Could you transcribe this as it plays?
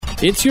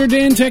It's your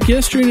day in tech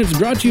history, and it's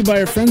brought to you by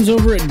our friends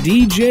over at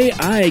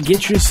DJI.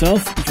 Get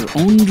yourself your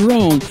own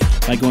drone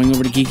by going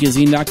over to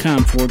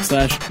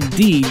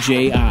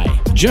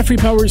geekazine.com/DJI. Jeffrey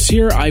Powers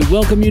here. I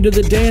welcome you to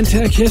the Day in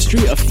Tech History,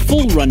 a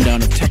full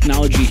rundown of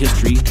technology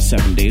history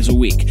 7 days a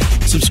week.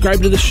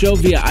 Subscribe to the show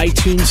via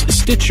iTunes,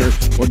 Stitcher,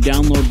 or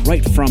download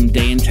right from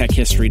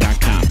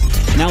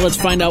dayintechhistory.com. Now let's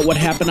find out what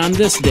happened on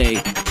this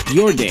day,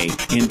 your day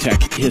in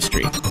tech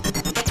history.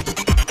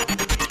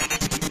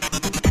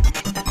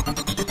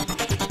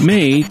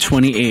 May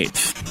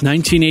 28th,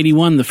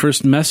 1981, the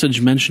first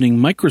message mentioning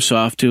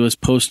Microsoft was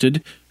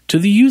posted to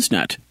the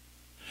Usenet.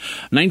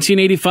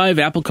 1985,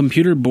 Apple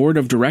Computer Board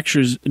of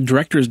Directors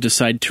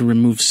decide to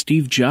remove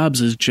Steve Jobs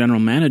as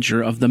general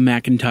manager of the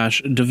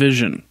Macintosh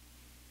division.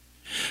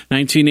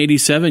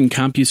 1987,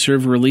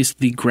 CompuServe released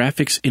the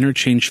Graphics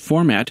Interchange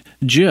Format,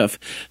 GIF,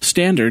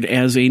 standard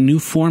as a new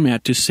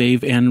format to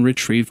save and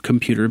retrieve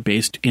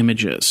computer-based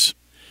images.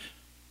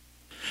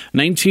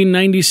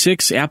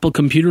 1996, Apple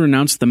Computer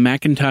announced the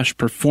Macintosh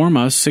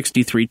Performa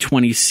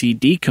 6320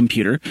 CD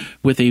computer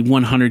with a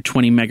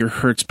 120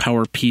 MHz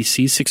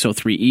PowerPC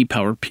 603E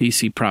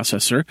PowerPC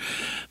processor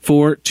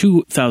for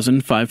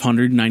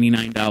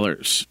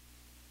 $2,599.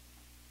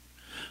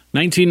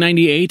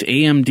 1998,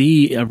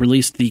 AMD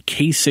released the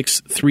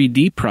K6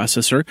 3D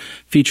processor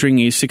featuring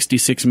a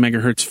 66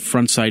 MHz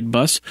frontside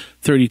bus,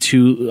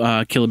 32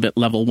 kilobit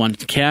level 1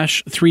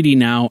 cache, 3D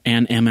Now,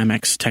 and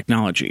MMX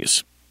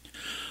technologies.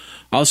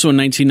 Also in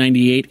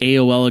 1998,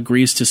 AOL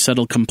agrees to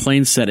settle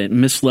complaints that it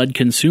misled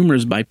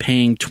consumers by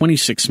paying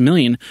 $26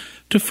 million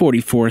to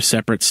 44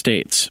 separate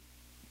states.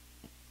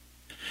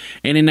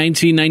 And in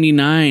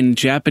 1999,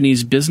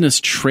 Japanese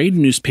business trade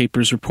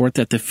newspapers report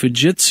that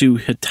Fujitsu,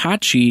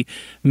 Hitachi,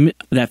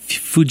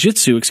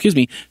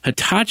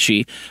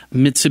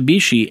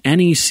 Mitsubishi,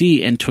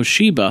 NEC, and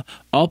Toshiba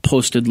all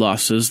posted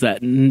losses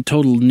that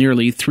totaled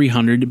nearly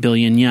 300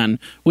 billion yen,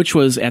 which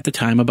was at the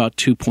time about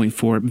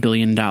 $2.4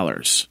 billion.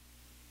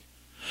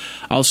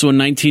 Also in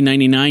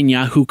 1999,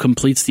 Yahoo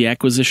completes the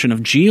acquisition of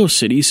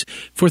GeoCities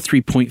for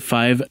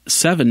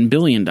 $3.57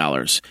 billion.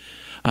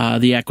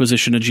 The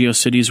acquisition of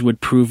GeoCities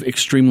would prove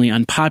extremely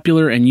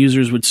unpopular, and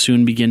users would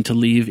soon begin to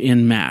leave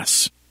en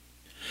masse.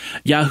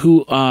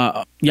 Yahoo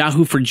for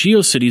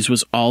GeoCities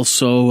was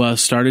also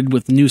started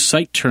with new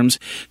site terms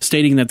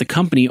stating that the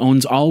company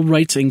owns all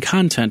rights and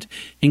content,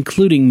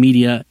 including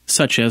media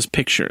such as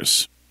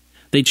pictures.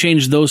 They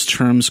changed those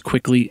terms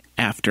quickly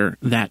after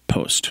that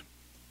post.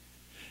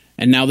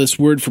 And now this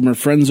word from our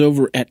friends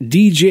over at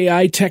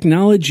DJI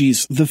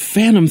Technologies. The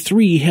Phantom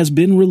 3 has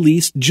been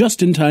released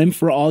just in time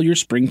for all your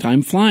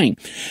springtime flying.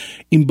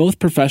 In both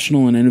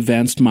professional and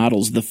advanced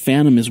models, the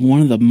Phantom is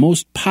one of the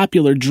most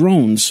popular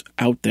drones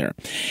out there.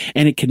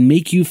 And it can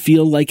make you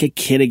feel like a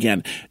kid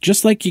again,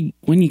 just like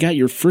when you got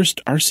your first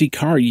RC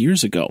car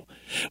years ago.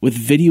 With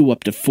video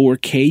up to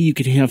 4K, you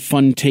can have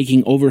fun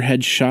taking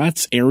overhead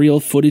shots, aerial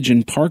footage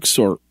in parks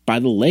or by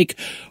the lake,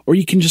 or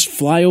you can just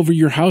fly over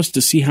your house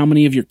to see how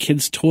many of your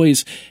kids'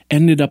 toys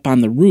ended up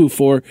on the roof,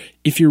 or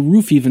if your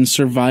roof even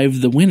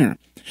survived the winter.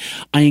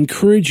 I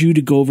encourage you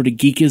to go over to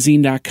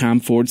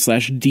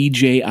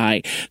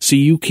geekazine.com/DJI so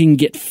you can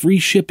get free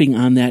shipping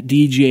on that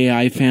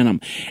DJI Phantom,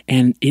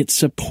 and it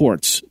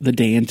supports the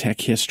Day in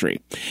Tech History.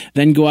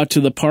 Then go out to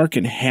the park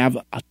and have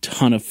a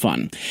ton of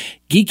fun.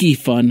 Geeky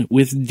fun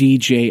with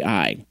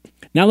DJI.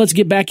 Now let's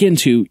get back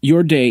into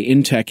your Day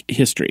in Tech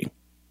History.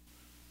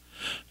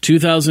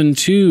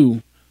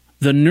 2002,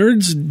 the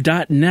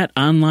Nerds.net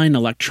online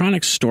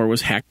electronics store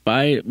was hacked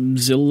by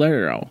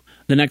Zilero.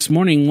 The next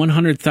morning,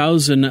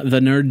 100,000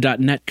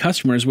 TheNerd.net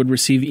customers would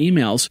receive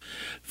emails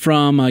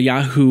from a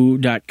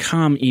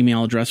Yahoo.com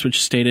email address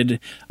which stated,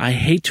 "I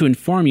hate to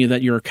inform you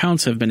that your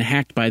accounts have been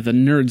hacked by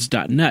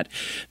TheNerds.net.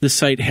 The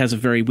site has a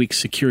very weak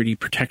security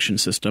protection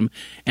system,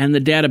 and the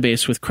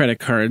database with credit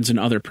cards and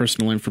other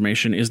personal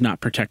information is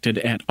not protected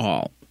at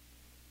all."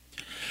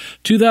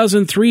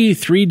 2003,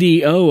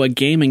 3DO, a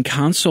game and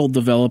console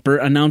developer,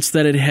 announced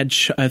that it had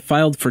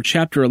filed for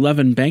Chapter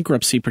 11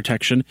 bankruptcy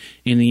protection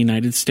in the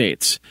United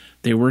States.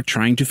 They were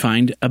trying to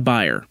find a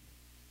buyer.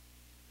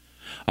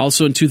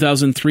 Also in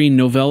 2003,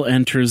 Novell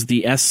enters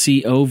the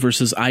SCO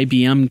versus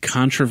IBM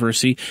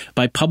controversy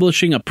by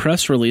publishing a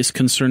press release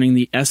concerning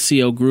the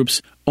SCO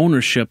group's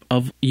ownership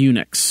of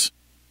Unix.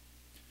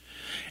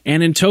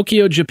 And in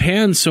Tokyo,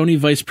 Japan, Sony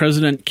Vice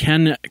President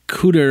Ken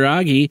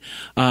Kutaragi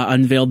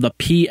unveiled the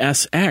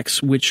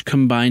PSX, which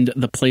combined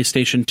the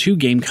PlayStation 2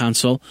 game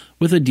console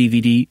with a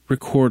DVD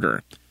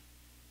recorder.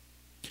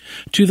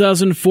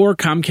 2004,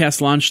 Comcast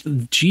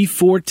launched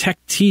G4 Tech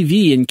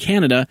TV in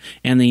Canada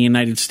and the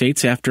United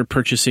States after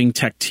purchasing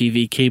Tech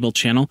TV cable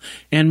channel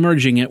and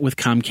merging it with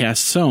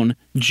Comcast's own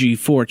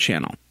G4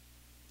 channel.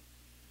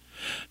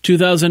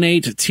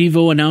 2008,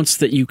 TiVo announced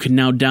that you can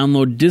now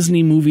download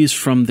Disney movies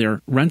from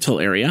their rental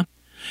area.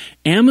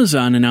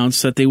 Amazon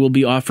announced that they will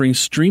be offering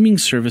streaming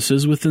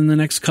services within the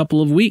next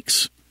couple of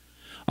weeks.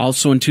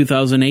 Also in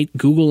 2008,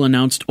 Google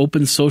announced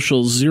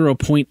OpenSocial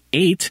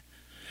 0.8.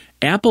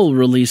 Apple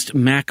released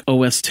Mac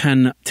OS X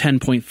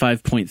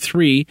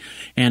 10.5.3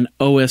 and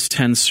OS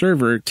X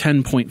Server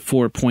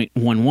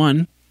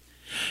 10.4.11.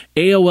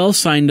 AOL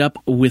signed up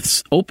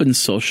with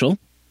OpenSocial.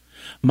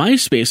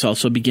 MySpace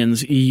also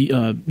begins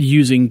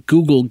using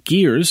Google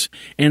Gears,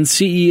 and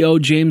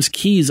CEO James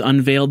Keyes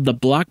unveiled the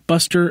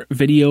Blockbuster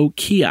video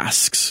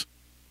kiosks.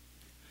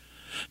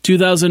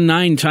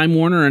 2009, Time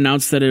Warner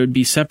announced that it would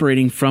be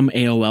separating from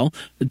AOL.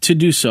 To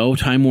do so,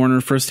 Time Warner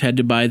first had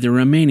to buy the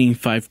remaining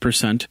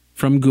 5%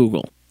 from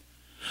Google.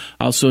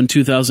 Also in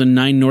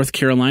 2009, North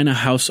Carolina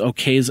House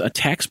okays a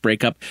tax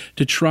breakup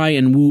to try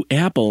and woo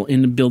Apple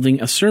into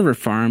building a server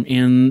farm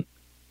in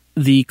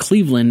the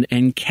Cleveland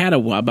and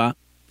Catawba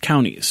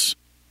counties.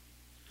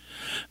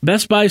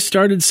 Best Buy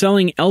started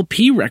selling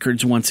LP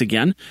records once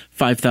again.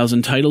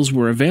 5,000 titles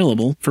were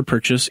available for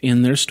purchase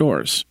in their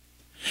stores.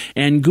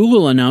 And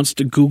Google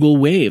announced Google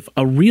Wave,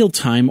 a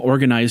real-time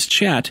organized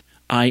chat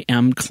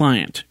IM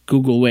client.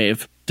 Google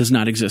Wave does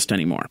not exist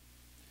anymore.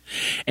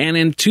 And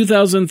in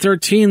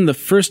 2013, the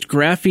first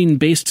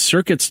graphene-based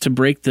circuits to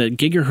break the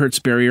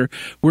gigahertz barrier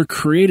were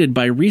created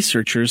by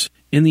researchers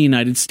in the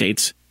United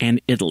States and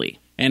Italy.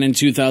 And in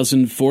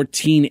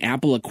 2014,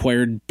 Apple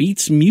acquired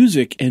Beats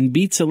Music and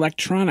Beats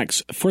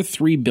Electronics for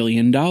 $3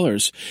 billion.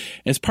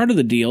 As part of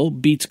the deal,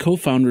 Beats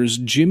co-founders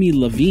Jimmy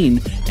Levine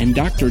and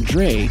Dr.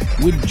 Dre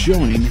would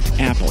join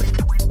Apple.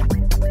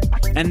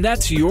 And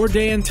that's your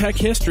Day in Tech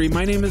History.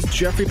 My name is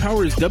Jeffrey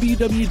Powers,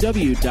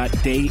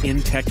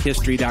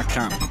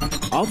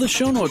 www.dayintechhistory.com. All the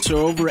show notes are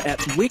over at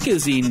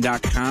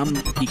wikizine.com,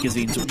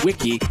 Geekazine's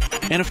wiki.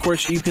 And of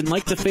course, you can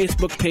like the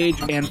Facebook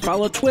page and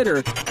follow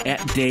Twitter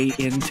at Day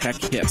in Tech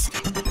Hist.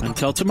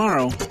 Until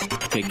tomorrow,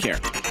 take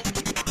care.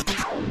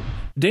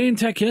 Day in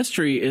Tech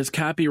History is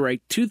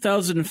copyright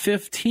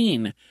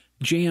 2015,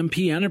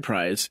 JMP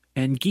Enterprise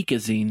and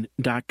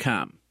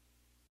Geekazine.com.